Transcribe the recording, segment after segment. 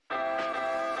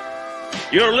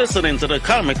You're listening to the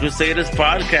Comic Crusaders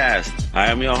podcast. I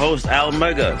am your host, Al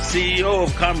Mega, CEO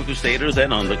of Comic Crusaders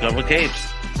and Undercover Capes.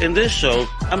 In this show,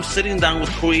 I'm sitting down with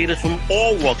creators from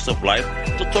all walks of life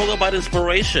to talk about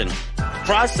inspiration,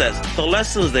 process, the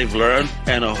lessons they've learned,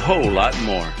 and a whole lot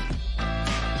more.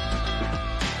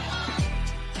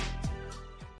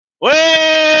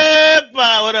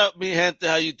 What up, mi gente?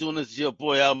 How you doing? This is your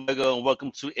boy Al Mega, and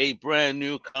welcome to a brand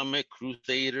new Comic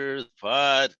Crusaders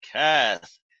podcast.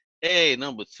 Hey,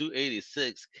 number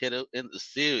 286, kiddo, in the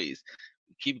series.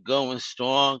 We keep going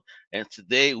strong, and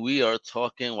today we are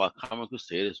talking what Comic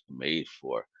Crusaders were made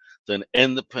for. So an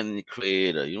independent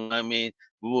creator, you know what I mean?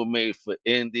 We were made for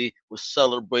indie. We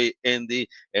celebrate indie,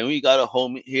 and we got a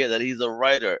homie here that he's a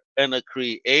writer and a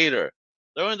creator.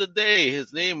 During the day,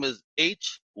 his name is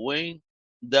H. Wayne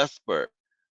Desper.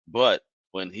 But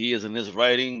when he is in his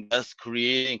writing desk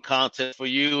creating content for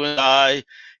you and I,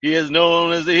 he is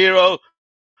known as the hero,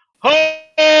 Ho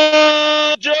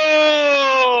Joe!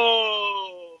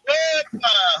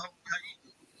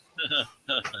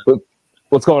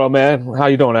 What's going on, man? How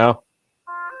you doing, Al?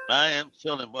 I am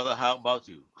chilling, brother. How about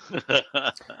you?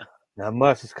 Not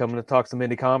much. Just coming to talk some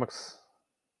indie comics.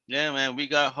 Yeah, man. We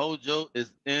got Hojo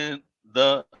is in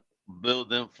the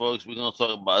building, folks. We're gonna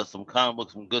talk about some comic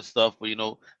books, some good stuff. But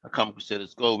how Comic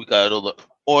Crusaders go. We got all the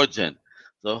origin.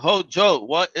 So, Hojo,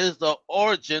 what is the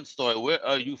origin story? Where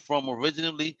are you from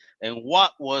originally, and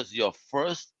what was your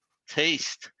first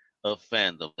taste of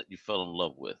fandom that you fell in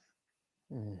love with?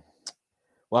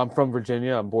 Well, I'm from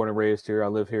Virginia. I'm born and raised here. I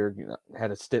live here.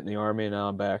 Had a stint in the army, and now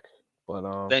I'm back.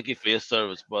 But thank you for your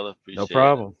service, brother. Appreciate it. No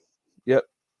problem. Yep.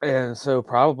 And so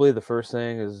probably the first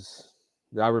thing is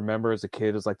that I remember as a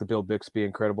kid is like the Bill Bixby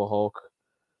Incredible Hulk.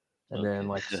 And then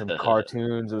like some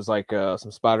cartoons. It was like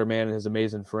some Spider-Man and His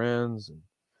Amazing Friends. And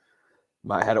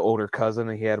I had an older cousin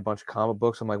and he had a bunch of comic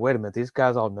books. I'm like, wait a minute, these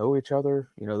guys all know each other.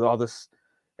 All this.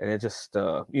 And it just,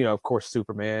 of course,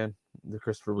 Superman, the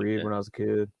Christopher Reeve when I was a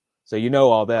kid. So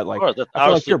all that. Like, I feel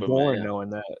like you're born knowing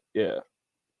that. Yeah.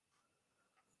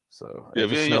 So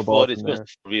if you're in your 40s, Christopher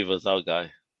Reeve is our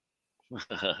guy.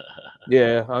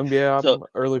 I'm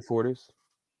early 40s.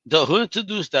 So who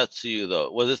introduced that to you, though?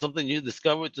 Was it something you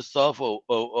discovered yourself, or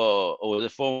was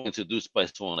it formally introduced by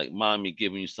someone like mommy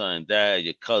giving you something, dad,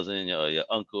 your cousin, your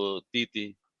uncle,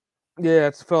 titi? Yeah,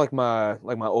 it's felt like my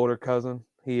older cousin.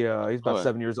 He's about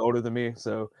 7 years older than me,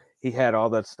 so he had all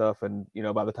that stuff. And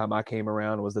by the time I came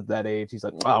around, was at that age. He's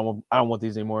like, I don't want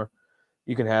these anymore.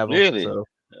 You can have them. Really? So,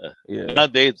 yeah.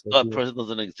 Nowadays, that person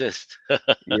doesn't exist.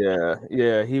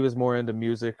 yeah. He was more into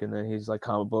music, and then he's like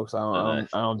comic books. I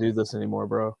don't do this anymore,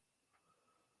 bro.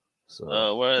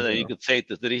 So, where are they? You could take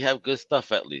this. Did he have good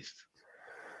stuff at least?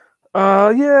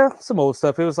 Yeah, some old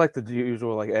stuff. It was like the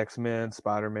usual, like X-Men,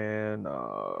 Spider-Man,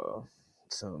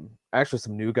 some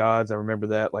New Gods. I remember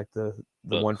that, like the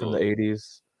one from the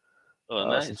 80s.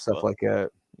 Nice, some stuff like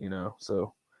that,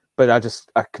 So, but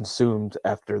I consumed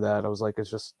after that. I was like, it's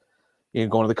just going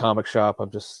to the comic shop.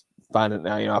 I'm just finding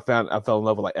now. I fell in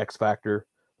love with like X Factor.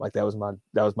 Like that was my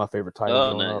favorite title.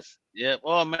 Oh, nice. Up. Yeah.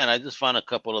 Oh man, I just found a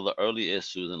couple of the early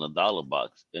issues in a dollar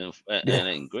box and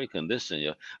in great condition.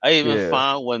 Yeah. I even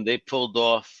found when they pulled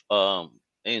off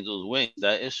Angel's Wings,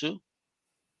 that issue.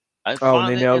 I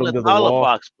found it in a dollar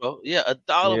box, bro. Yeah, a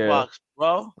dollar box,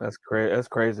 bro. That's crazy. That's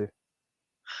crazy.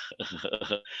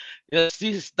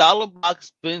 See, dollar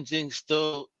box binging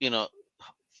still, you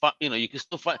can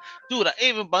still find. Dude, I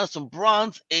even bought some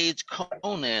Bronze Age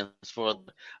Conans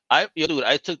I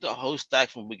took the whole stack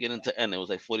from beginning to end. It was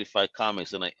like 45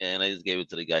 comics, and I just gave it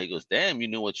to the guy. He goes, "Damn, you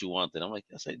knew what you wanted." I'm like,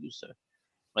 "Yes, I do, sir."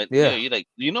 Like, yeah, you're like,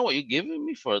 you know what you're giving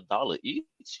me for $1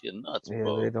 each? You're nuts,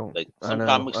 bro. They don't. Like some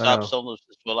comic shops sell those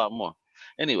for a lot more.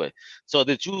 Anyway, so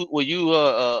were you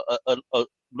a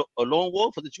lone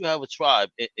wolf, or did you have a tribe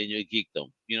in your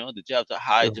geekdom? Did you have to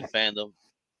hide your fandom?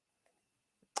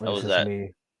 How was that?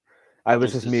 Me. I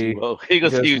was just me. He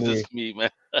goes, he was just me,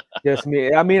 man. Just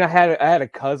me. I mean, I had a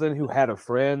cousin who had a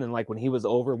friend, and like when he was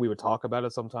over, we would talk about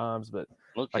it sometimes. But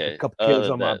like a couple kids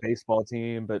on my baseball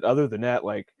team. But other than that,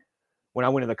 like when I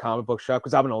went to the comic book shop,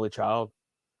 because I'm an only child.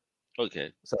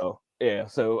 Okay. So yeah.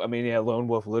 So I mean, yeah, lone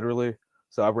wolf, literally.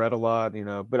 So I read a lot,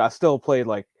 but I still played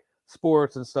like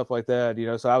sports and stuff like that,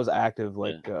 So I was active,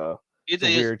 like it's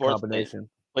a weird combination.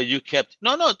 But you kept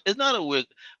no, it's not a weird.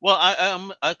 Well,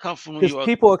 I come from New York.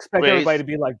 People expect everybody to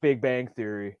be like Big Bang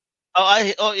Theory.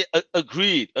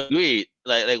 Agreed.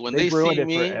 Like when they ruined see it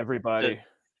me, for everybody.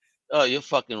 Oh, you're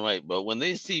fucking right, bro. When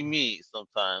they see me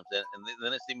sometimes, and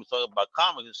then they see me talk about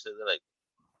comics and shit, they're like,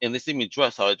 and they see me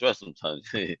dress how I dress sometimes.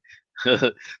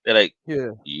 They're like, yeah,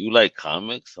 you like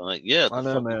comics? I'm like, yeah. What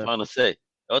the fuck you trying to say?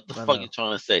 What the I fuck you know.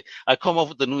 trying to say? I come up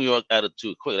with the New York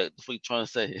attitude quick. Like, the fuck you trying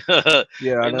to say?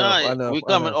 Yeah, I You know. know, I know. we I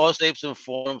come in know. all shapes and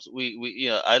forms.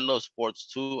 I love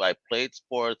sports too. I played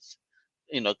sports.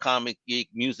 Comic geek,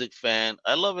 music fan.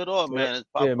 I love it all, Yep. man. It's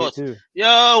pop Yeah, me culture. too.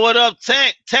 Yo, what up,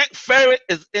 Tank? Tank Ferret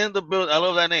is in the building. I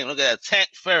love that name. Look at that, Tank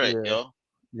Ferret, Yeah. yo.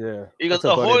 Yeah. He goes,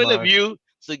 That's a buddy of ahoy of mine. you,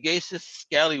 sagacious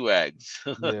scallywags.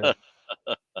 Yeah.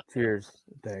 Cheers.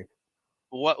 Thank.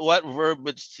 What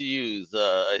verbiage to use?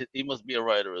 He must be a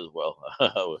writer as well.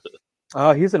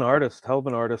 He's an artist. Hell of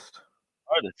an artist.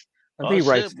 Artist. I think Oh he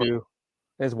writes shit, bro. too.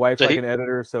 His wife's So like he, an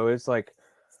editor, so it's like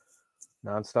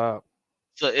nonstop.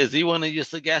 so is he one of your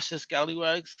sagacious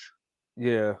scallywags?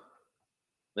 Yeah.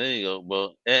 There you go,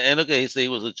 bro. And look at, he said he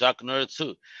was a jock nerd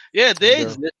too. Yeah, There you they go.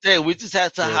 exist. There. We just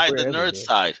had to Yeah, hide we're the nerd everywhere.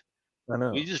 side. I We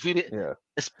know. just really, Yeah.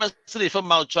 especially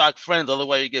from our jock friends.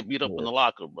 Otherwise, you get beat up in Yeah. the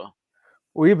locker, bro.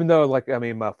 Well, even though, like, I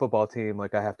mean, my football team,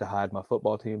 like, I have to hide my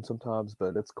football team sometimes,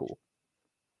 but it's cool.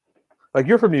 Like,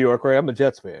 you're from New York, right? I'm a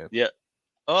Jets fan. Yeah.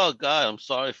 Oh God, I'm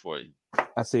sorry for you.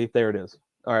 I see. There it is.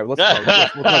 All right, let's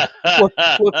talk.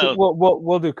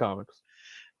 We'll do comics.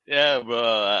 Yeah, bro.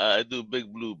 I do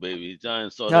Big Blue, baby.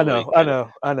 Giants all I the way, know. I kid. know.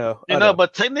 I know. I know.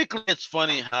 But technically, it's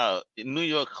funny how New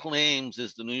York claims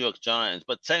it's the New York Giants,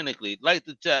 but technically, like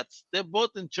the Jets, they're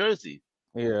both in Jersey.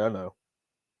 Yeah, I know.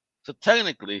 So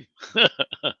technically, I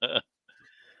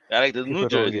like the New People don't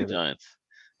Jersey get it. Giants.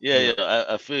 Yeah, Yeah.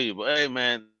 I feel you. But hey,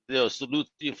 man, salute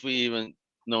to you for even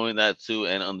knowing that too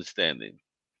and understanding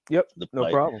Yep. the No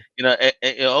plight. problem.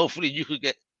 And hopefully you could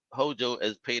get Hojo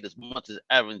as paid as much as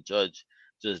Aaron Judge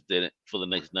just did it for the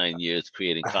next 9 years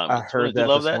creating I comics. heard Wouldn't you that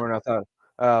love this that? morning. I thought,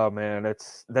 oh man,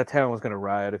 that town was gonna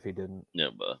riot if he didn't. Yeah,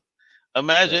 but Yep.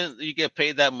 imagine you get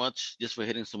paid that much just for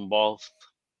hitting some balls.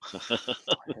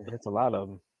 It's a lot of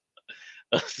them.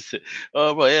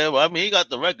 Oh, but yeah, well, I mean, he got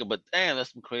the record, but damn,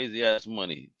 that's some crazy ass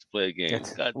money to play a game.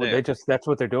 God Well, damn. that's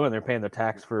what they're doing. They're paying the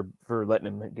tax for letting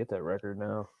him get that record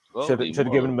now. Should Holy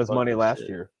have given him his money motherfucking last shit.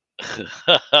 year.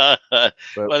 But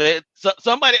But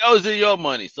somebody owes you your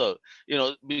money, so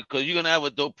because you're gonna have a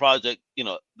dope project,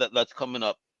 that's coming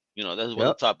up. That's what the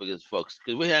yep. topic is, folks.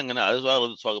 Because we're hanging out. That's what I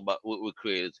love to talk about with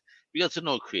creators. We got to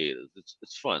know creators.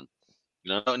 It's fun.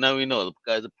 Now we know the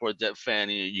guy's a poor Jet fan.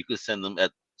 You could send them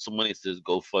at some money to his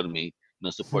GoFundMe.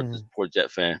 Support this poor Jet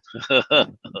fan.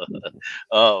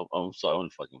 Oh, I'm sorry, I'm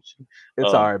fucking with you.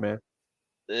 It's all right, man.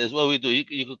 It's what we do.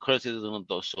 You could curse it as an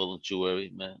adult show, don't you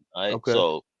worry, man. All right. Okay.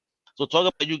 So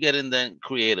talk about you getting then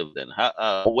creative. Then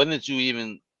how? When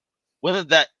did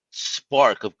that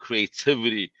spark of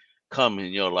creativity come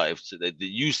in your life? So that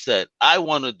you said, I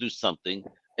want to do something,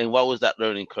 and what was that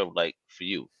learning curve like for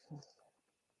you?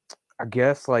 I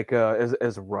guess like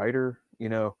as a writer,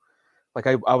 like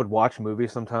I would watch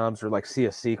movies sometimes or like see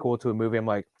a sequel to a movie. I'm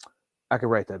like, I could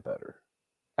write that better.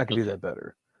 I could do that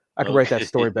better. I could write that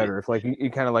story better. If like you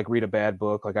kind of like read a bad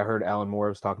book, like I heard Alan Moore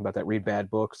was talking about that. Read bad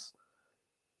books,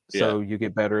 so you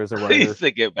get better as a writer. Please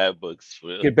to get bad books.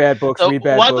 Really. Get bad books. Read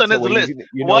bad books. What's on his list?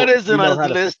 What is on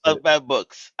his list of bad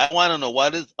books? I want to know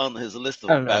what is on his list of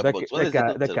bad books.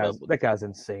 That guy's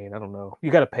insane. I don't know.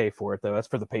 You got to pay for it though. That's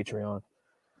for the Patreon.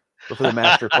 Or for the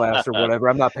master class or whatever.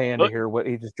 I'm not paying to hear what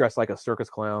he just dressed like a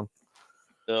circus clown.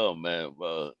 Oh man,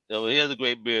 bro. He has a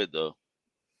great beard though.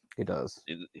 He does.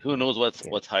 Who knows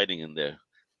what's hiding in there?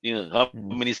 How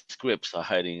many scripts are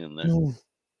hiding in there?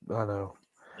 I know.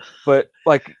 But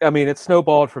like, I mean, it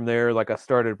snowballed from there. Like I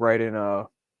started writing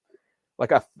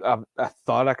like I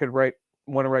thought I could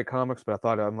want to write comics, but I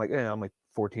thought I'm like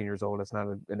 14 years old. It's not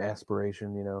an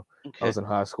aspiration, Okay. I was in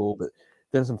high school, but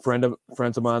then some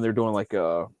friends of mine, they're doing like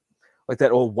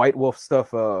that old White Wolf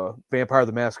stuff, Vampire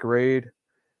the Masquerade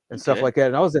and stuff like that.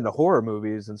 And I was into horror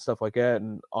movies and stuff like that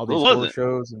and all these horror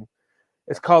shows. And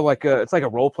it's called it's like a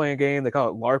role-playing game. They call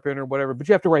it LARPing or whatever, but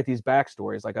you have to write these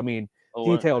backstories. Like, I mean,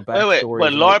 detailed backstories.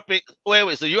 But LARPing,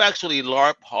 wait, so you actually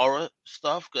LARP horror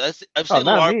stuff? Because I've seen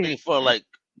LARPing for like,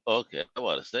 okay, I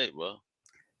want to say, bro.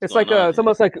 It's like, it's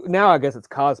almost like, now I guess it's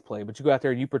cosplay, but you go out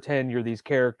there and you pretend you're these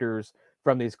characters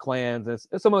from these clans.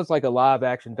 It's almost like a live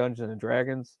action Dungeons and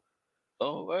Dragons.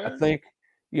 Oh, I think,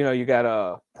 you got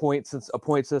a point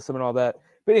system and all that.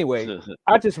 But anyway,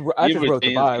 I just wrote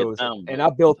the bios and I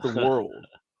built the world.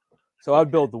 So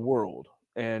I'd build the world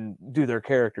and do their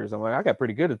characters. I'm like, I got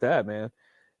pretty good at that, man.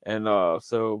 And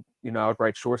so, I would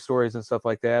write short stories and stuff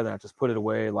like that. And I just put it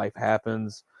away. Life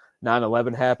happens.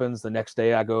 9/11 happens. The next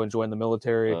day I go and join the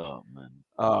military. Oh, man.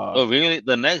 Oh, really?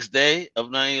 The next day of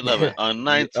 9/11 on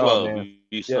 9/12,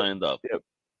 you signed up. Yep.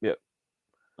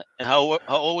 And how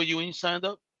old were you when you signed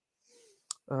up?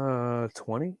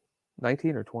 20,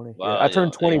 19 or 20. Wow, I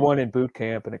turned 21 in boot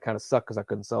camp, and it kind of sucked because I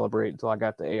couldn't celebrate until I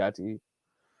got to AIT.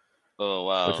 Oh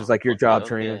which is wow. like your Okay, job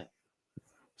training. okay.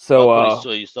 Well, I'm So pretty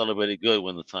sure you celebrated good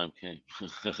when the time came.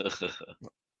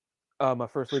 my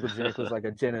first legal drink was like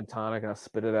a gin and tonic, and I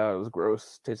spit it out. It was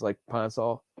gross. Tastes like pine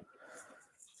sol.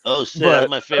 Oh shit, that's But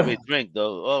my favorite drink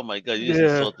though. Oh my god, you just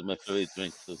yeah, insulted my favorite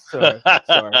drink too. sorry.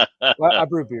 Well, I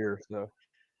brew beer, so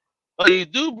Oh, you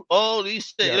do? Holy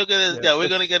shit! yeah, Look at this yeah, guy. We're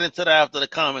gonna get into that after the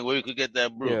comic where you could get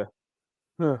that brew. yeah,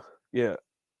 huh, yeah.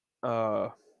 Uh,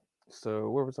 so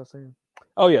what was I saying?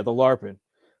 Oh yeah, the LARPing.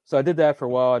 So I did that for a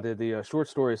while. I did the short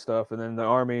story stuff, and then the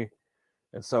army,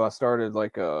 and so I started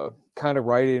like kind of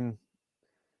writing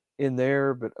in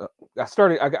there. But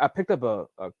I picked up a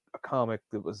comic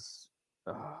that was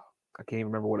I can't even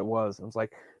remember what it was. I was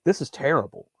like, this is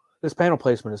terrible. This panel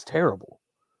placement is terrible.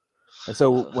 And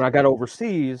so when I got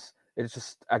overseas, it's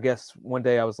just I guess one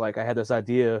day I was like I had this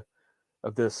idea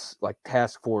of this like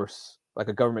task force, like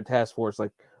a government task force,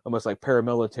 like almost like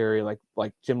paramilitary,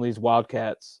 like Jim Lee's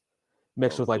Wildcats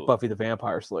mixed Oh, with like cool. Buffy the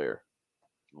Vampire Slayer.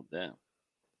 Oh, damn.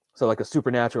 So like a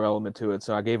supernatural element to it.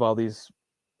 So I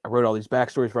wrote all these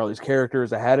backstories for all these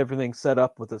characters. I had everything set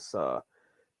up with this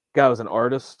guy who was an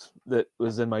artist that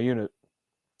was in my unit.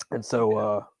 And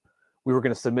so we were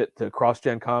going to submit to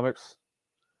CrossGen Comics.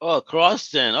 Oh,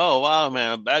 CrossGen. Oh wow,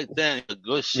 man. Back then,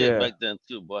 good shit. Yeah. Back then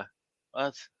too, boy.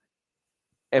 What?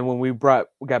 And when we got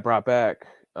brought back,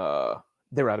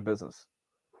 they were out of business.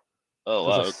 Oh So I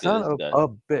was wow. like, Look at son this of guy. a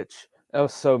bitch. I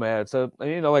was so mad. So,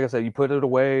 like I said, you put it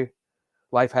away,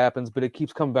 life happens, but it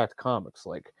keeps coming back to comics.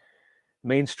 Like,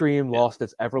 mainstream Yeah. lost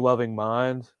its ever-loving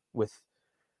mind with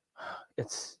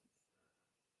it's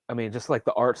just like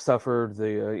the art suffered,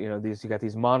 you got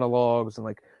these monologues, and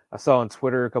like I saw on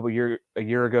Twitter a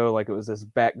year ago, like it was this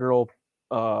Batgirl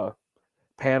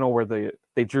panel where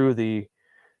they drew the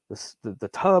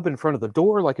tub in front of the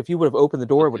door. Like if you would have opened the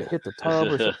door, it would have hit the tub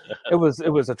or so. It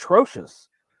was atrocious.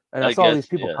 And I I saw all these guess.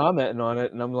 people Yeah. commenting on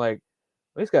it, and I'm like,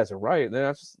 these guys are right. And then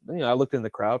I just I looked in the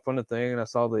crowdfunding thing, and I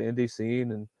saw the indie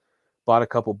scene and bought a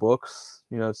couple books.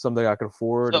 Something I could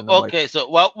afford, So and I'm like, okay. So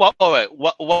what? All right.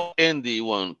 What indie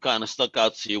one kind of stuck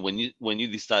out to you when you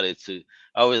decided to?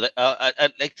 I was like,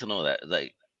 I'd like to know that.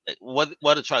 Like,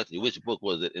 what attracted you? Which book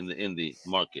was it in the indie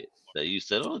market that you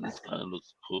said, oh, this kind of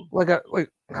looks cool?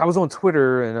 I was on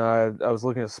Twitter and I was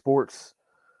looking at sports,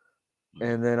 Mm.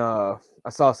 and then I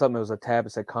saw something that was a tab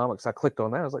that said comics. I clicked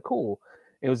on that. I was like, cool.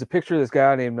 It was a picture of this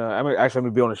guy named I'm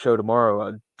gonna be on a show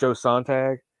tomorrow. Joe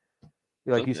Sontag.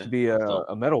 He like used to Okay, be that's dope.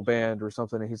 a metal band or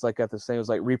something, and he's like got this thing. It was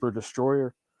like Reaper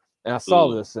Destroyer, and I saw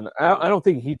Ooh, this, and I don't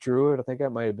think he drew it. I think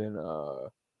that might have been this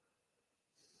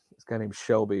guy named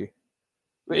Shelby.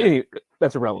 But yeah. anyway,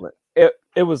 that's irrelevant.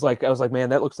 It was like I was like, man,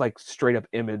 that looks like straight up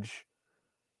Image.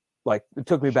 Like it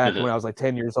took me back to when I was like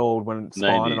 10 years old when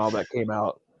Spawn and all 90s. that came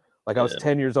out. Like I was Yeah.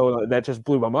 10 years old, and that just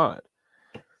blew my mind.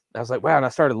 I was like, wow, and I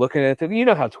started looking at it. You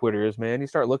know how Twitter is, man. You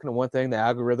start looking at one thing, the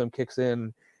algorithm kicks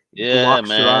in, Yeah,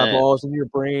 locks your man. eyeballs in your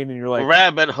brain, and you're like,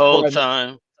 Rabbit hole before I,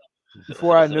 time.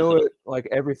 before I knew it, like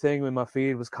everything in my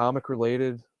feed was comic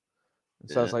related. And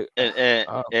so I was Yeah. like,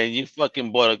 oh, And you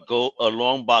fucking bought a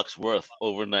long box worth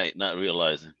overnight, not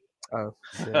realizing. oh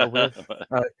shit, I wish.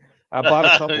 I, I bought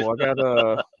a couple. I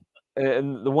got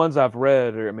and the ones I've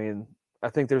read are, I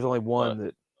think there's only one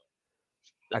that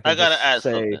I I can gotta just ask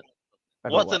say something. I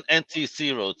know What's what. an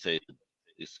NTC rotation?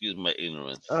 Excuse my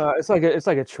ignorance. It's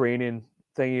like a training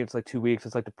thing. It's like 2 weeks.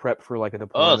 It's like to prep for like a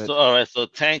Oh, so deployment. all right. So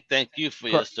Tank, thank you for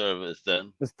Pro- your service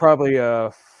then. It's probably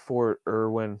Fort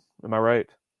Irwin. Am I right?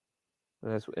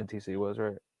 That's what NTC was,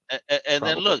 right? And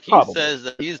then Probably. look, he Probably. says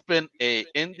that he's been a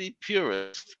indie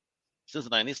purist since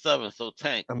 '97. So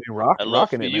Tank, I'd love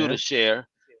Rocking for it, you to man. share.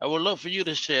 I would love for you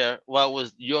to share what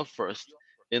was your first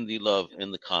indie love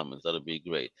in the comments. That'd be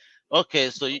great. Okay,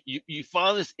 so you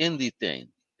found this indie thing,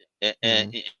 and, and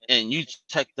hmm and you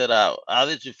checked it out. How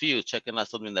did you feel checking out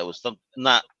something that was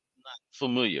not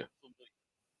familiar,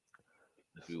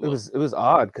 if you It will? was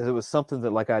odd because it was something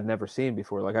that like I'd never seen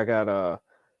before. Like I got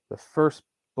the first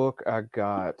book I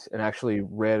got and actually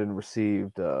read and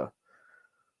received.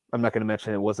 I'm not going to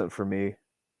mention it wasn't for me,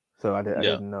 so Yeah. I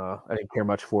didn't care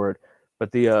much for it.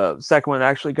 But the second one I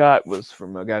actually got was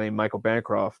from a guy named Michael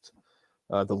Bancroft,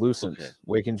 The Okay. Lucent,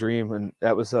 Waking Dream, and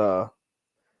that was I'm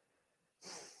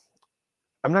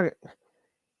not.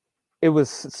 It was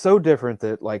so different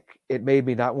that like it made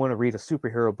me not want to read a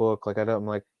superhero book. Like I'm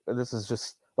like this is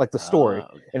just like the story,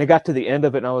 and it Okay. got to the end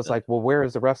of it, and I was like, well, where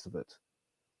is the rest of it?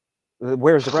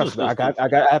 Where's the rest of it?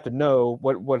 I have to know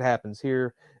what happens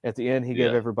here. At the end, he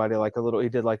gave Yeah. everybody like a little. He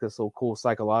did like this little cool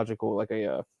psychological, like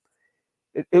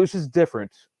it was just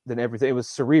different than everything. It was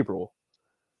cerebral,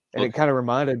 and it Okay. kind of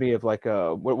reminded me of like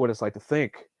what it's like to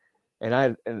think. And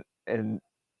I and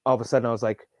all of a sudden I was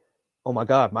like, oh my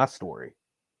God, my story.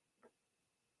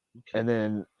 Okay. And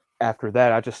then after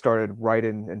that, I just started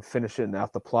writing and finishing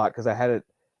out the plot because I had it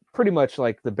pretty much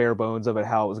like the bare bones of it,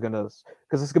 how it was gonna,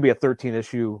 because this is gonna be a 13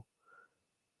 issue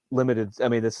limited. I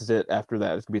mean, this is it. After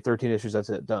that, it's gonna be 13 issues. That's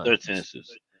it. Done. 13 It's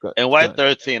issues. good. And It's why done.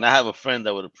 13? I have a friend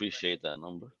that would appreciate that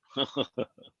number.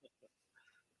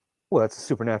 Well, that's a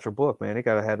supernatural book, man. It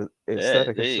gotta have an Yeah,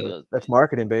 aesthetic. there you go. That's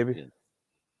marketing, baby. Yeah.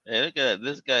 Hey, look at that.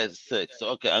 This guy is sick. So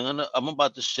okay, I'm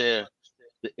about to share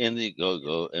the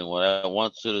Indiegogo, and what I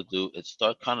want you to do is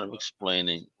start kind of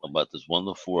explaining about this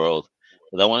wonderful world.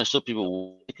 Because I want to show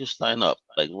people where they can sign up,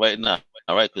 like right now,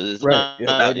 all right? Because it's Right. not Yeah.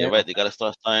 out Right yet, now. right? They got to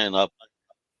start signing up,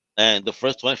 and the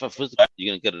first 25 first,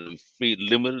 you're gonna get a free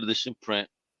limited edition print.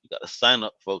 You got to sign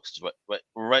up, folks. It's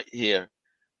right here,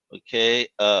 okay?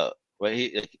 Right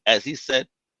here, as he said,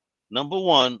 number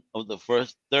one of the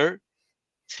first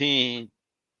 13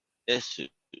 issues.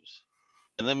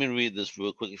 And let me read this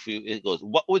real quick for you. It goes,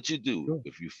 what would you do Sure.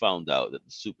 if you found out that the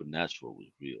supernatural was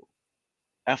real?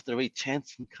 After a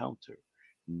chance encounter,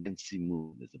 Nancy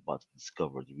Moon is about to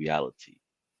discover the reality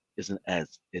isn't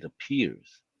as it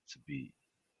appears to be.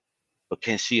 But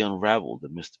can she unravel the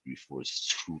mystery before it's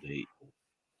too late?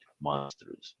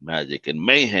 Monsters, magic, and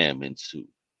mayhem ensue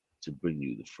to bring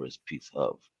you the first piece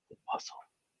of the puzzle.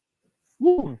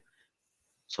 Woo! Hmm.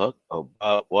 Talk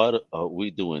about what are we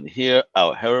doing here?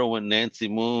 Our heroine, Nancy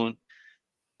Moon.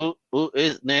 Who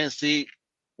is Nancy?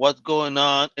 What's going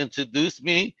on? Introduce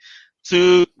me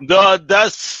to the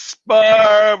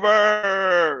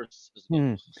Desperverse. Let's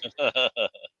Hmm. go.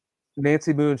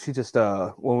 Nancy Moon. She just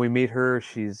when we meet her,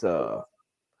 she's just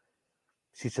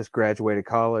graduated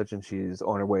college and she's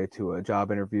on her way to a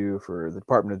job interview for the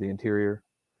Department of the Interior.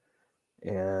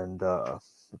 And at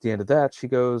the end of that, she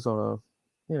goes on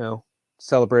a,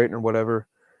 celebrating or whatever,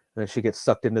 and then she gets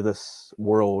sucked into this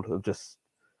world of just.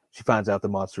 She finds out the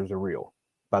monsters are real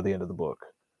by the end of the book,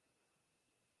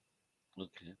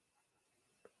 Okay.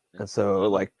 and so Uh,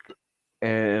 like,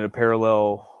 and in a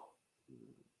parallel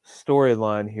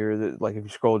storyline here, that like if you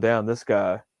scroll down, this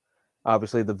guy,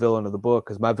 obviously the villain of the book,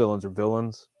 because my villains are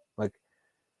villains. Like,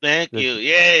 Thank the, you.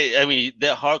 Yay. I mean,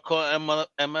 they're hardcore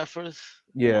MFers.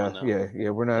 Come on yeah, now. yeah.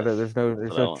 We're not. That's, There's that's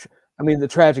what I no. want. I mean, the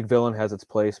tragic villain has its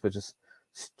place, but just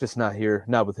not here,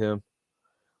 not with him.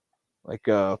 Like,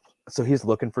 so he's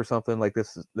looking for something like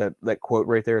this. That quote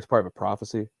right there is part of a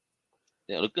prophecy.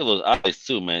 Yeah, look at those eyes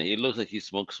too, man. He looks like he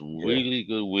smoked some Yeah, really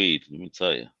good weed. Let me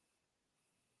tell you.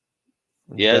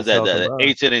 and He the has best health and that vibe.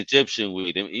 ancient Egyptian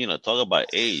weed. Talk about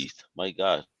aged. My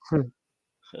God.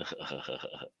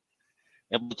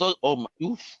 And talk, oh my,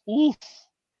 oof, oof.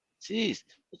 Jeez.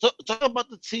 Talk about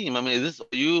the team. I mean, is this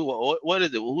you? What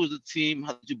is it? Who's the team?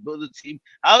 How did you build the team?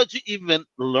 How did you even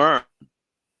learn,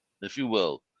 if you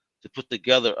will, to put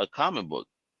together a comic book?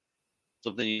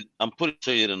 I'm pretty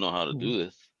sure you didn't know how to do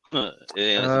this. It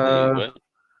ain't easy to you, uh, right?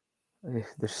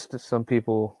 there's some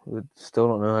people that still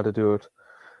don't know how to do it.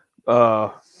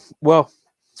 Uh, well,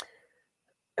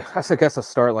 I guess I'll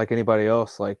start like anybody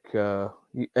else. Like,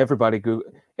 everybody,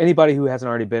 anybody who hasn't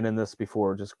already been in this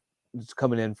before, just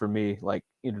coming in for me, like,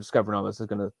 discovering all this is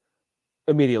gonna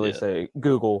immediately Yeah. say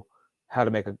Google how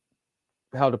to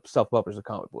self-publish a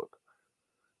comic book,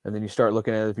 and then you start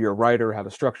looking at it, if you're a writer, how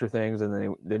to structure things,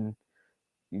 and then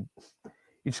you,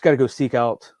 you just got to go seek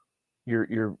out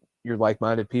your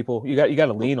like-minded people. You got to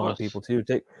Of lean on course. people too.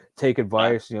 Take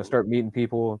advice. Absolutely. Start meeting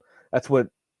people. That's what,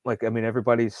 like, I mean,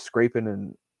 everybody's scraping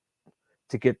and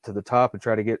to get to the top and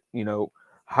try to get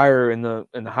higher in the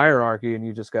hierarchy, and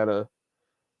you just gotta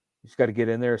get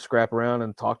in there, scrap around,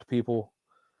 and talk to people.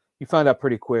 You find out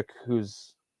pretty quick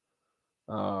who's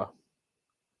uh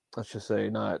let's just say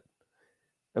not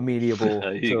amenable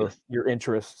Here you go. to your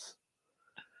interests.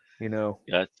 You know,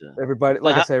 Gotcha. everybody, So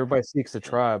like I how, say, everybody seeks a yeah,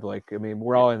 tribe. Like, I mean,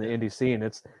 we're yeah, all in the yeah. indie scene.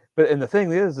 And the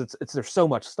thing is, it's there's so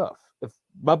much stuff. If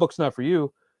my book's not for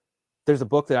you, there's a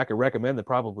book that I could recommend that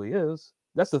probably is.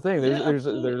 That's the thing. There's Yeah, there's a,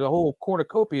 absolutely. there's a whole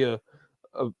cornucopia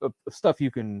of stuff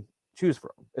you can choose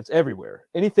from. It's everywhere.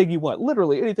 Anything you want,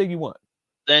 literally anything you want.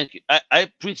 Thank you.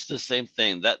 I preach the same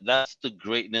thing. That's the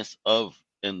greatness of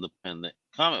independent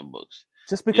comic books.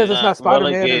 Just You're because it's not not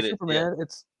Spider-Man or relegated. Yeah, Superman,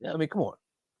 yeah. I mean, come on.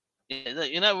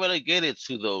 You're not relegated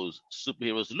to those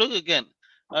superheroes. Look again.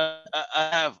 I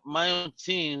have my own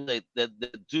team that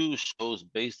do shows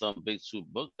based on big two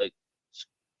books. Like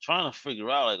trying to figure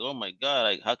out, like, oh my god,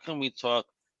 like how can we talk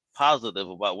positive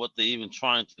about what they're even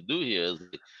trying to do here?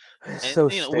 It's And so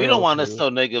we don't stale want to too. sow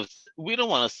negative. We don't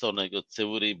want to sow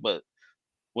negativity, but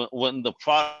when the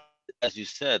product, as you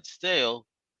said, stale,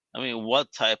 I mean,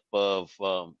 what type of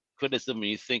criticism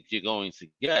you think you're going to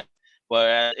get?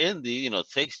 Whereas indie,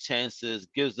 takes chances,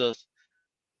 gives us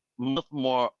much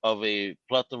more of a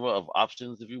plethora of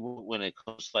options, if you will, when it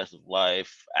comes to slice of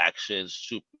life, action,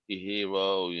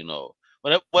 superhero, You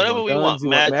whatever want we want, guns, you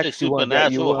want magic, mechs, you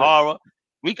supernatural, want horror.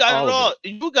 We got it all of it. all.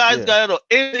 You guys Yeah. got it all.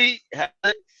 Indie has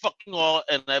it fucking all,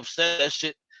 and I've said that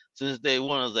shit since day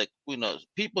one. I was like,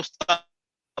 people stop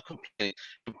complaining.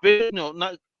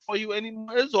 Not for you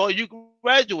anymore. It's all you can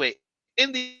graduate.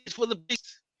 Indie is for the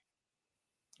beast.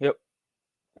 Yep.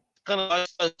 Kind of like I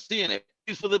start seeing it.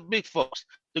 It's for the big folks,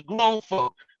 the grown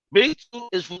folk. Big two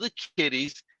is for the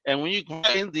kiddies, and when you grind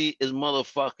indie is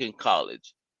motherfucking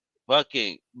college.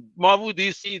 Fucking Marvel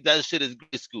DC, that shit is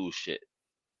grade school shit.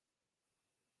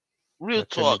 Real I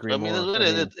couldn't talk. agree I mean, more.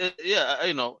 yeah,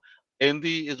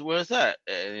 indie is where it's at.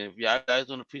 And if y'all guys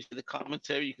don't appreciate the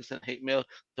commentary, you can send hate mail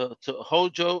to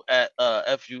hojo at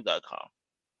fu.com.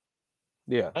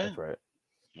 Yeah, Right? that's right.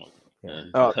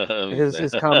 Yeah.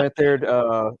 His comment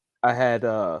there.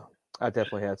 I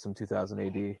definitely had some 2000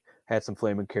 AD. Had some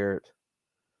Flaming Carrot.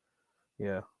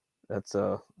 Yeah, that's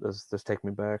take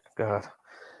me back. God,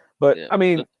 but Yeah. I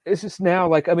mean, it's just now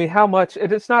like how much?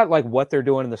 It's not like what they're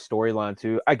doing in the storyline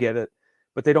too. I get it,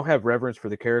 but they don't have reverence for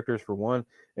the characters for one,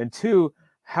 and two.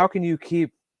 How can you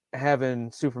keep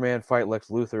having Superman fight Lex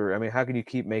Luthor? I mean, how can you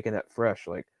keep making that fresh?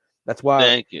 Like that's why.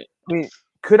 Thank you. I mean,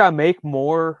 could I make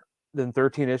more than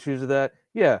 13 issues of that?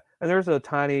 Yeah, and there's a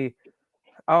tiny.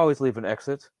 I always leave an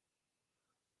exit.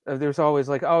 There's always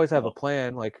I always have a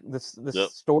plan. Like this Yep.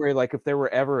 story, like if there were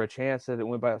ever a chance that it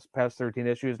went past 13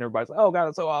 issues and everybody's like, oh god,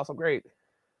 it's so awesome, great.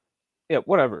 Yeah,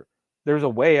 whatever. There's a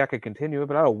way I could continue it,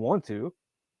 but I don't want to.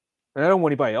 And I don't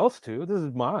want anybody else to. This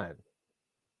is mine.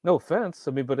 No offense.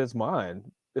 I mean, but it's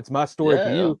mine. It's my story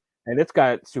to you. And it's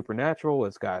got supernatural,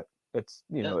 it's it's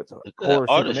horror,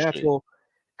 supernatural,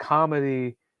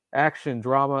 comedy, action,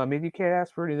 drama. I mean, you can't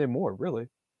ask for anything more, really.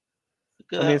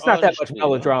 I mean, it's not that much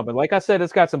melodrama. Like I said,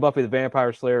 it's got some Buffy the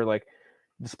Vampire Slayer. Like,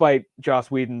 despite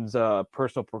Joss Whedon's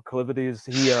personal proclivities,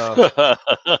 the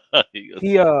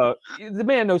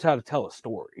man knows how to tell a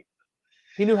story.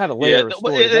 He knew how to layer a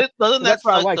story. That's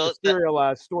why I like the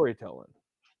serialized storytelling.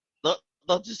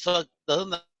 Doesn't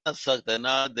that suck that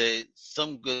nowadays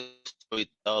some good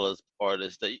storytellers,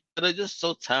 artists, that are just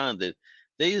so talented,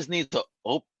 they just need to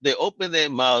open their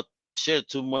mouth, share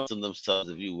too much of themselves,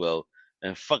 if you will,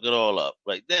 and fuck it all up.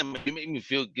 Like, damn, you make me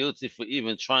feel guilty for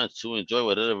even trying to enjoy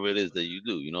whatever it is that you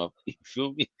do. You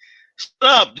feel me? Shut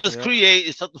up, just create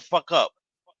and shut the fuck up.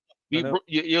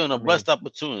 You're in a blessed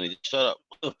opportunity. Shut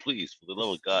up, please, for the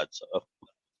love of God, shut up.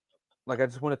 Like, I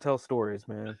just want to tell stories,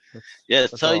 man.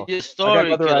 Yes, tell your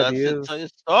story, kid. Ideas. Tell your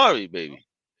story, baby.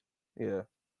 Yeah.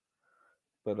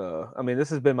 But I mean,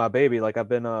 this has been my baby. Like I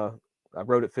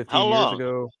wrote it 15 years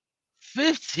ago.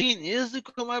 15 years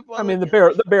ago, my brother. I mean,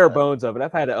 the bare bones of it.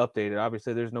 I've had to update it.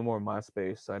 Obviously, there's no more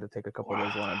MySpace, so I had to take a couple of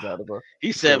those lines out of it.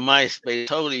 He said MySpace.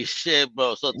 Holy shit,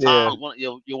 bro. So Tom,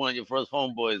 you're one of your first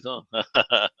homeboys, huh?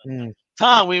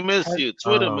 Tom, we miss you.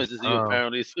 Twitter misses you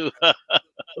apparently too.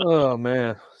 Oh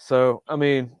man. So I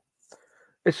mean,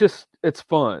 it's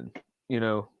fun,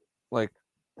 like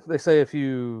they say, if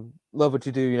you love what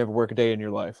you do, you never work a day in your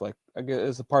life. Like, I guess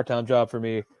it's a part-time job for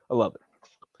me. I love it.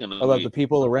 I love the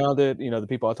people around it, the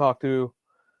people I talk to.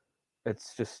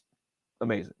 It's just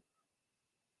amazing.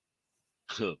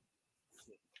 I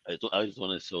just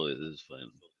want to show you this is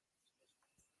fun.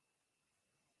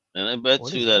 And I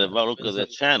bet you that if I look at their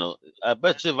channel,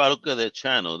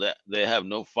 that they have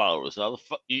no followers. How the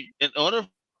fuck in order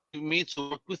for me to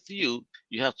work with you,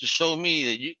 you have to show me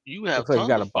that you have tons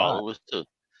of followers too.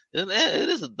 And it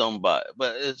is a dumb bot,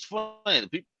 but it's funny. The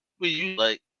people you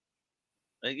like,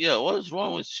 yo, what is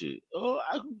wrong with you? Oh,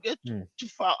 I can get you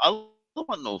follow. I don't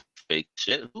want no fake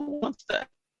shit. Who wants that?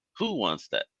 Who wants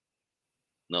that?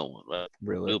 No one, right?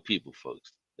 Really? Real people,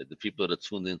 folks. The people that are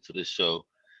tuned into this show,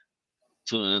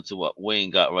 tuning into what Wayne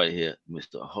got right here,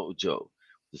 Mr. Hojo,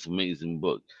 this amazing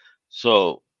book.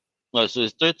 So, so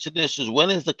it's 13 issues. When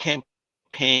is the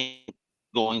campaign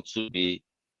going to be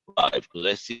live? Because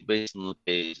I see based on the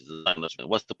page,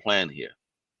 what's the plan here?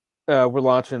 We're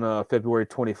launching February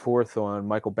 24th on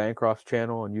Michael Bancroft's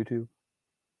channel on YouTube.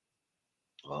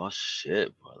 Oh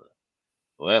shit, brother!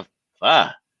 Well,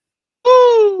 fine.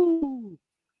 Woo!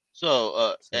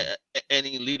 So,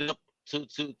 any lead up to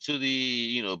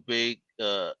the big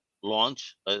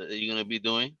launch you gonna be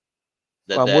doing?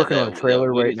 I'm working on a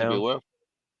trailer right now.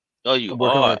 Oh, you I'm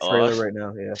working on a trailer right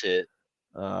now. Yeah. Shit.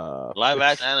 Live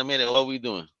action animated. What are we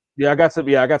doing? Yeah, I got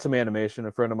some animation.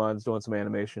 A friend of mine's doing some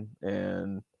animation,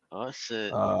 and oh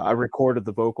shit. I recorded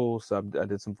the vocals. I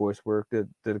did some voice work. Did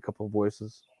a couple of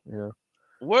voices. Yeah.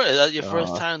 Where is that your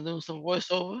first time doing some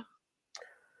voiceover?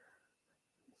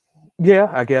 Yeah,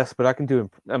 I guess, but I can do.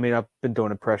 I mean, I've been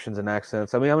doing impressions and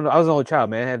accents. I mean, I was an only child,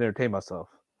 man. I had to entertain myself.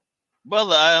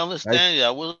 Brother, I I understand you. I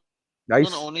was I an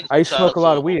used, only I used to smoke child, a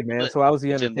lot of so weed, man. So I was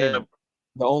the legendary. entertainment.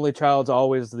 The only child's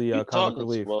always the You comic talking to,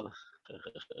 relief. brother?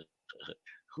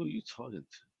 Who you talking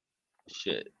to?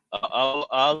 Shit.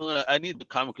 I need the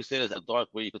comic crusaders at dark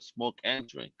where you could smoke and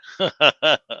drink.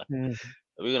 Mm,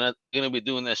 We're gonna be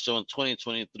doing that show in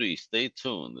 2023. Stay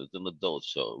tuned. It's an adult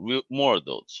show, more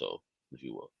adult show, if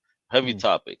you will. Heavy mm.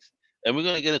 topics, and we're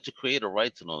gonna get into creator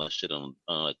rights and all that shit on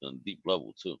like a deep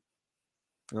level too.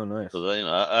 Oh, nice. Because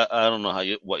I don't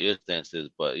know what your stance is,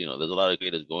 but there's a lot of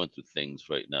creators going through things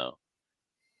right now,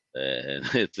 and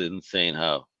it's insane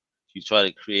how you try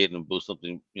to create and build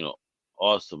something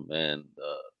awesome, and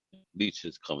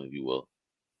leeches come, if you will,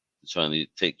 trying to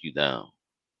take you down.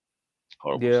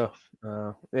 Horrible Yeah,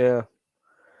 stuff. yeah.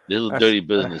 This is I, s- dirty I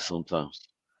business sometimes.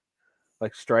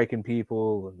 like striking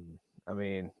people, and I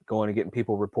mean, going and getting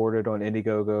people reported on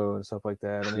Indiegogo and stuff like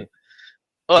that. I mean,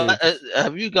 Oh, dude, just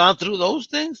have you gone through those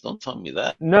things? Don't tell me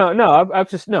that. no, no. I've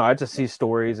just no. I just see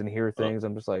stories and hear Oh, things.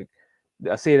 I'm just like,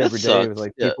 I see it that every day with sucks.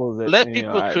 like Yeah, people that let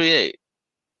people I create.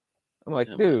 I'm like,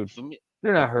 Yeah, man. dude, For me,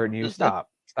 they're not hurting you. just let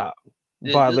Stop.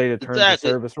 it, Violated terms of exactly.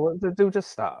 service or what? Dude,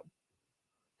 just stop.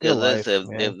 Get a As I life, said,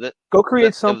 man. Go create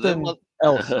if something them,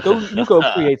 else. Go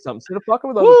create something. Instead of fucking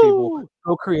with other people, woo,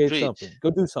 go create preach. something.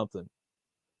 Go do something.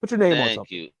 Put your name on Thank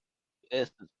something. you.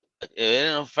 It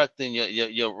ain't affecting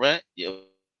your rent, your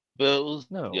bills,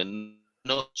 your No.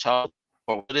 no child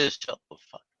or what is shut the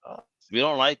fuck up. If you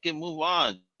don't like it, move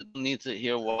on. You don't need to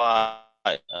hear why.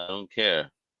 I don't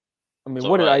care. I It's mean,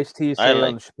 all what did right. Ice-T I say on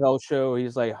like. the Chappelle show?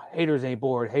 He's like, haters ain't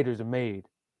bored, haters are made.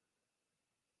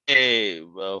 Hey,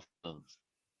 bro.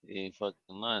 You ain't fucking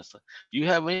lying. So, you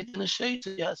have anything to show? You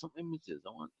said you had some images. I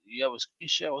want you have a screen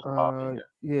share. What's popping here?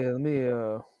 Yeah, let me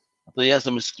So you have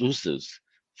some exclusives,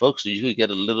 folks. So you could get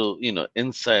a little,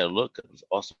 inside look at this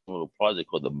awesome little project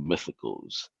called the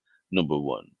Mythicals. Number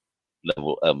one,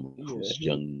 level M yeah, recruits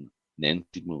young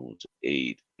Nancy Moon to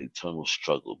aid the eternal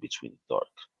struggle between the dark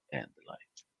and the light.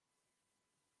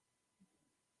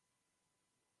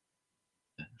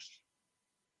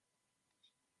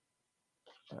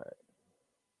 all right,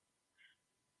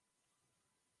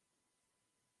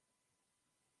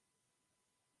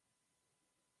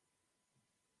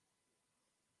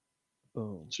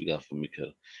 boom. What you got for me,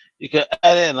 kid? You can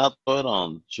add it and I'll throw it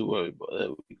on. Don't you worry about it. There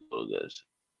we go, guys.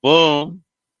 Boom.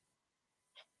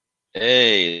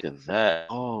 Hey, look at that.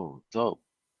 Oh, dope.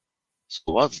 So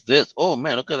what's this? Oh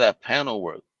man, look at that panel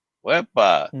work.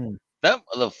 Whereby Hmm. that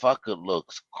motherfucker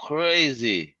looks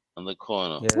crazy on the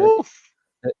corner. Yeah, Woof.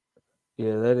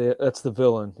 that's the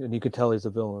villain, and you could tell he's a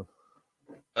villain.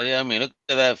 Oh yeah, I mean, look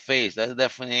at that face. That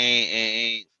definitely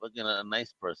ain't fucking a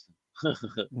nice person or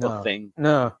No, thing.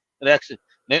 no. It actually,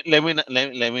 let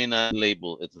me not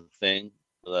label it's a thing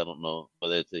because I don't know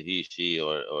whether it's a he, she,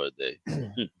 or a they.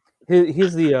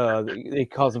 He's the he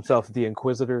calls himself the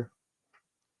Inquisitor.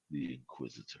 The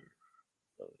Inquisitor.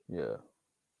 Yeah,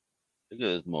 Look at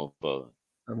this motherfucker,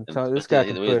 I'm and telling you, this guy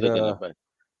especially can the way he's put looking at back.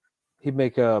 he'd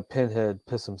make Pinhead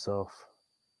piss himself.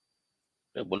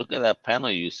 Yeah, but look at that panel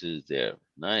usage there.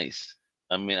 Nice.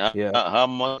 I mean, Yeah. how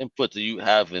much input do you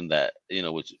have in that?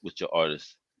 With your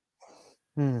artist.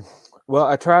 Hmm. Well,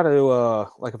 I try to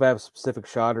like if I have a specific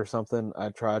shot or something, I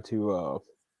try to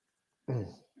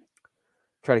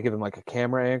try to give him like a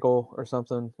camera angle or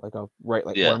something. Like I'll write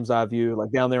like Yeah, worm's eye view,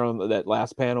 like down there on that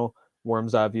last panel,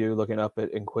 worm's eye view, looking up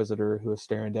at Inquisitor who is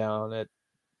staring down at ...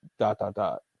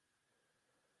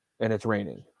 and it's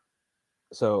raining.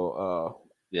 So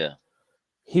yeah.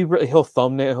 he'll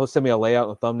send me a layout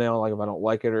and a thumbnail. Like if I don't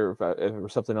like it or if it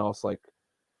was something else like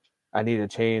I need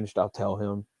it changed, I'll tell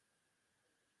him.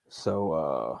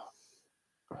 So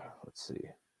let's see.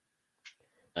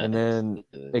 And Nice. then Look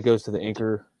at it this. goes to the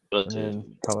inker and Relative.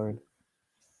 then coloring.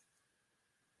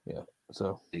 Yeah.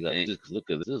 So You got just look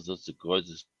at this. This is such a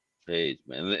gorgeous page,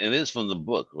 man. And it is from the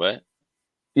book, right?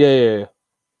 yeah.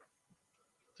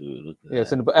 Dude, look at Yeah,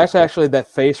 that. actually, that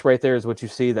face right there is what you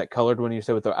see. That colored one you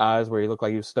said with the eyes, where he looked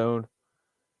like he was stoned.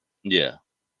 Yeah.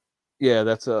 Yeah,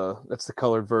 that's the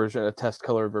colored version, a test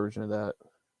colored version of that.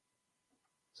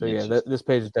 So yeah, Interesting. this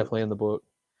page is definitely in the book.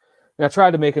 And I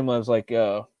tried to make him. I was like,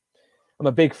 I'm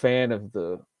a big fan of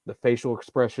the facial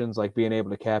expressions, like being able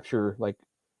to capture like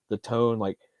the tone,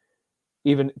 like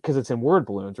even because it's in word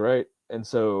balloons, right? And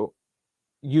so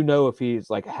if he's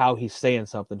like how he's saying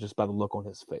something just by the look on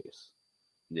his face.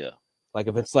 Yeah. Like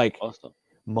if it's like Awesome.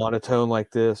 monotone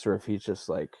like this, or if he's just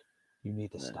like, you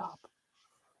need to Nice. stop.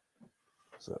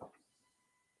 So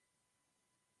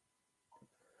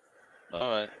All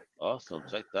right. Awesome.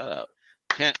 Check that out.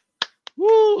 Can't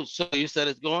Woo! So you said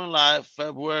it's going live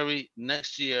February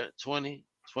next year,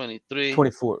 2023,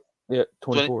 24th. Yeah,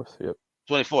 20, 24th. Yep.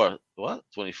 24. What? To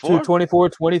 24? 24,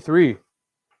 23.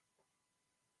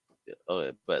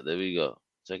 Okay, but there we go.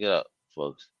 Check it out,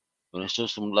 folks. You want to show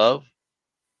some love?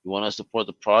 You want to support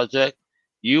the project?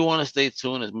 You want to stay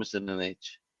tuned as Mr. NH.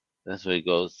 That's where it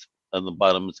goes. On the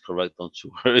bottom is correct. Don't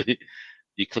you worry.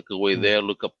 You click away Mm. there,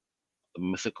 look up the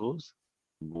Mythicals.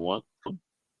 Number one,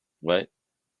 right?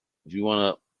 If you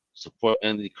want to support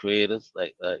indie creators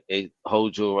like A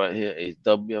Hojo right here,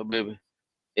 HW baby,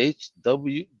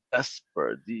 HW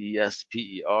Desper,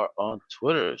 Desper on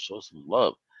Twitter. Show some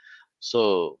love.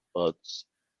 So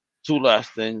two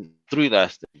last things, three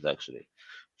last things actually.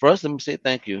 First, let me say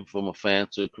thank you from a fan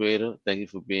to a creator. Thank you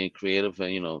for being creative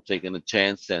and taking a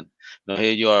chance. And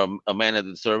here you are, a man of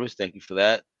the service. Thank you for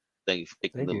that. Thank you for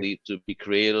taking Thank the you. leap to be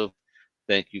creative.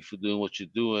 Thank you for doing what you're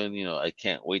doing. I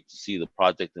can't wait to see the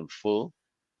project in full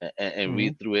and Hmm.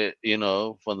 read through it.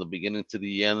 From the beginning to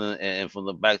the end and from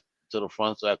the back to the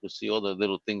front, so I could see all the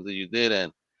little things that you did.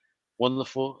 And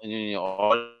wonderful. And your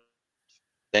art.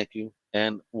 Thank you.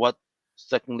 And what?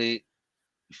 Secondly,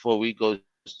 before we go,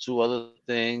 just two other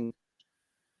things.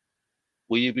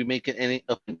 Will you be making any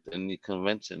appearances in any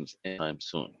conventions anytime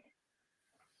soon?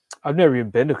 I've never even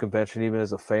been to a convention, even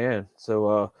as a fan.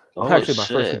 So, Oh actually, my first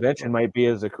shit! convention might be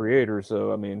as a creator.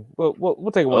 So, I mean, we'll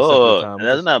take it one step at a Oh, time. We'll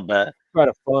that's just not bad. try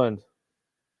to fund.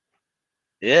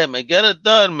 Yeah, man, get it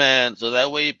done, man. So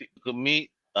that way people can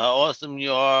meet how awesome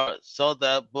you are. Sell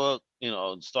that book,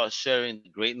 and start sharing the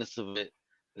greatness of it.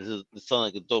 This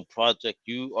sounds like a dope project.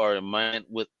 You are in mind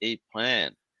with a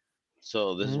plan.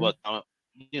 So this is Hmm. what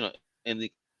in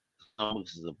the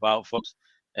comics is about, folks.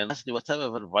 And lastly, what type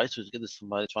of advice would you give to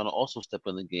somebody trying to also step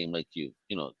in the game like you?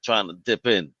 Trying to dip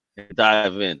in and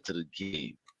dive into the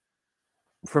game.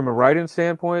 From a writing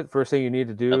standpoint, first thing you need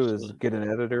to do is Absolutely. get an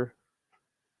editor.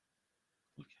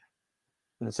 Okay.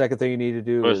 And the second thing you need to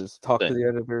do First is talk to thing. the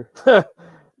editor.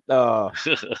 uh,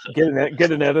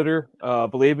 get an editor.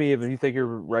 Believe me, if you think your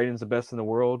writing's the best in the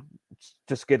world,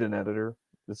 just get an editor.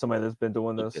 It's somebody that's been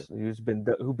doing Okay. this, who's been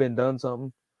done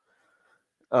something.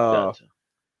 Uh, Gotcha.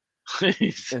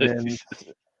 and then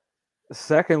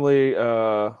secondly,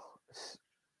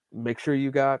 make sure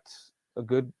you got a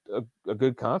good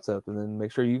concept, and then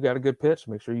make sure you got a good pitch.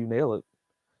 Make sure you nail it.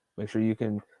 Make sure you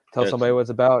can tell somebody Excellent. what it's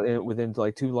about within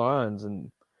like 2 lines and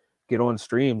get on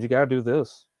streams. You got to do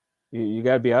this. You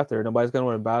got to be out there. Nobody's gonna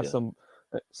want to buy Yeah.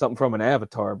 something from an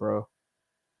avatar, bro.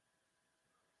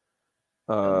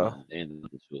 Yeah, Uh, man.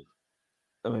 Ain't the truth.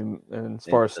 I mean, and as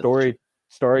far Ain't as that the truth.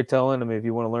 storytelling, I mean, if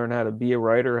you want to learn how to be a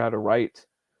writer, how to write,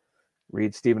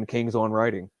 read Stephen King's On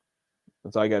Writing.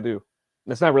 That's all you got to do.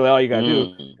 That's not really all you got to do.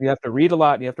 Mm. You have to read a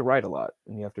lot, and you have to write a lot,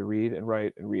 and you have to read and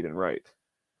write and read and write.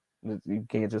 You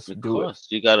can't just Of do it. course,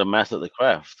 you gotta master the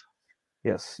craft.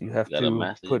 Yes, you have You gotta to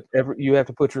master it. you have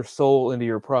to put your soul into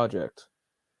your project,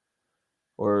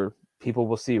 or people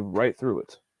will see right through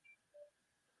it.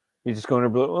 You're just going to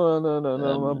be like, oh, no,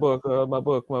 Man.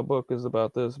 my book is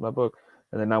about this, my book,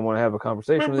 and then I want to have a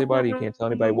conversation with anybody. You can't tell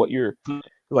anybody what's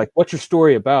your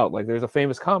story about. Like, there's a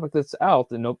famous comic that's out,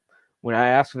 and when I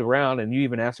asked it around, and you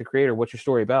even asked the creator, what's your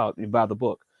story about the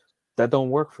book, that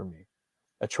don't work for me.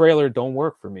 A trailer don't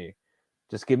work for me.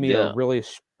 Just give me Yeah.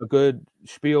 a good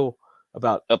spiel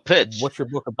about A pitch. what's your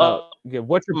book about. Yeah,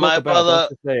 what's your book My about? Don't brother.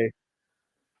 just say,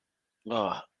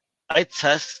 Oh, I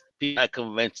test people at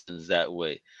conventions that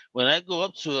way. When I go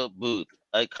up to a booth,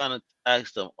 I kind of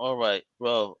ask them, "All right,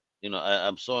 bro,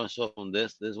 I'm so and so from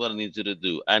this. This is what I need you to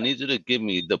do. I need you to give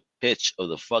me the pitch of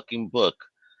the fucking book,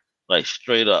 like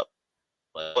straight up.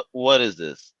 Like, what is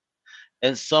this?"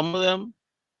 And some of them,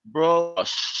 bro, are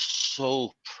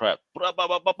so prepped. Blah, blah,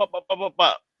 blah, blah, blah, blah, blah, blah,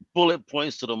 blah. Bullet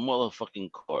points to the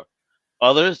motherfucking core.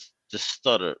 Others just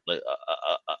stutter.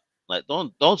 Like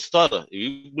don't stutter. If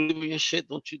you believe in your shit,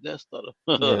 don't you dare stutter.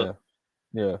 you yeah,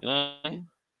 yeah. know what I mean?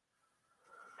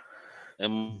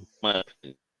 In my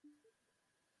opinion.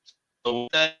 So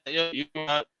with that, you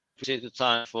appreciate the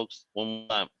time, folks. One more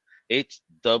time.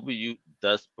 HW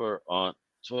Desper on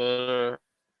Twitter.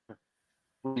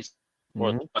 Please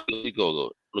support Hmm.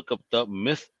 go. Look up the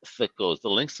Mythicals. The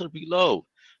links are below.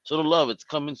 So the love, it's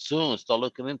coming soon. Start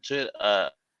looking into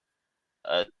it.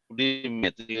 Believe me,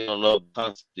 I think you're gonna love the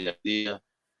concept, the idea.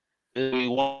 We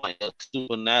want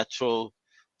supernatural,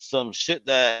 some shit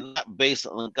that not based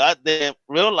on goddamn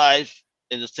real life,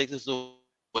 and just takes us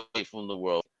away from the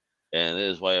world. And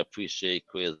this is why I appreciate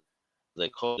creators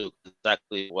like Kodu,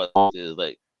 exactly what it is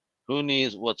like. Who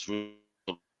needs what's real?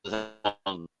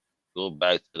 Go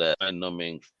back to that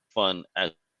mind-numbing, fun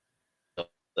act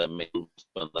that makes you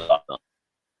spend a lot of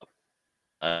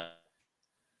time.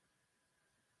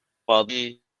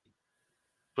 the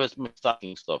Christmas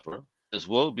stocking stuffer. This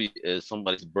will be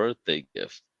somebody's birthday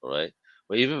gift, all right?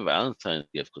 Or even Valentine's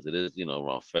gift, because it is,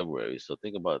 around February. So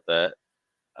think about that.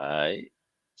 All right.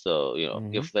 So,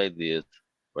 Mm-hmm. gift ideas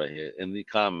right here in the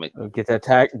comic. Get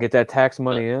that tax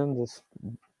money in. Just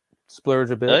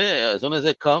splurge a bit. Oh, yeah. As soon as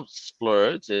it comes,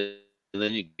 splurge, and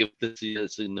then you give this to your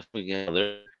significant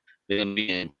other. They're gonna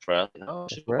be impressed. Oh,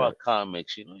 shit Right. about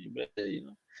comics, you better,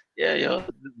 Yeah,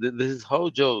 this is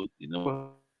Hojo,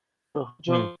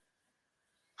 Hojo.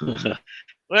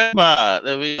 Grandma,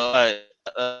 there we go. All right,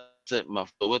 that's it, my.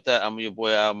 So with that, I'm your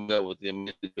boy Alma with the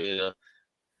Mythicals.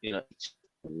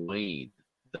 Wayne.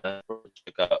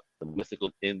 Check out the Mythical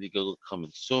Indigo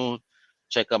coming soon.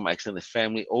 Check out my extended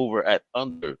family over at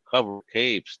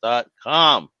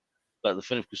undercovercapes.com. Got the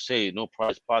Finished Crusade, No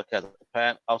Prize podcast,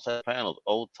 outside panels,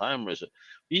 old timers.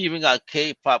 We even got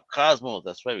K-pop Cosmos.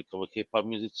 That's right, we cover K-pop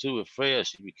music too with Freya.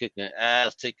 She be kicking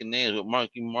ass, taking names with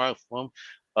Marky Mark from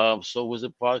So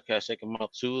Wizard Podcast. Check them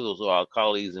out too. Those are our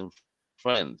colleagues and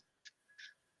friends.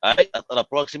 All right, hasta la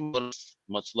próxima.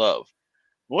 Much love.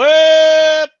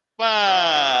 Wepa!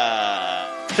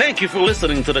 Thank you for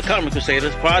listening to the Comic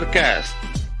Crusaders podcast.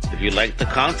 If you like the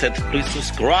content, please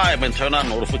subscribe and turn on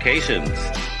notifications.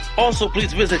 Also,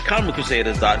 please visit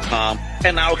ComicCrusaders.com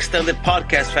and our extended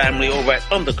podcast family over at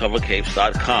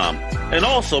UndercoverCapes.com. And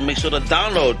also, make sure to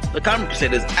download the Comic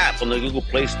Crusaders app on the Google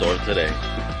Play Store today.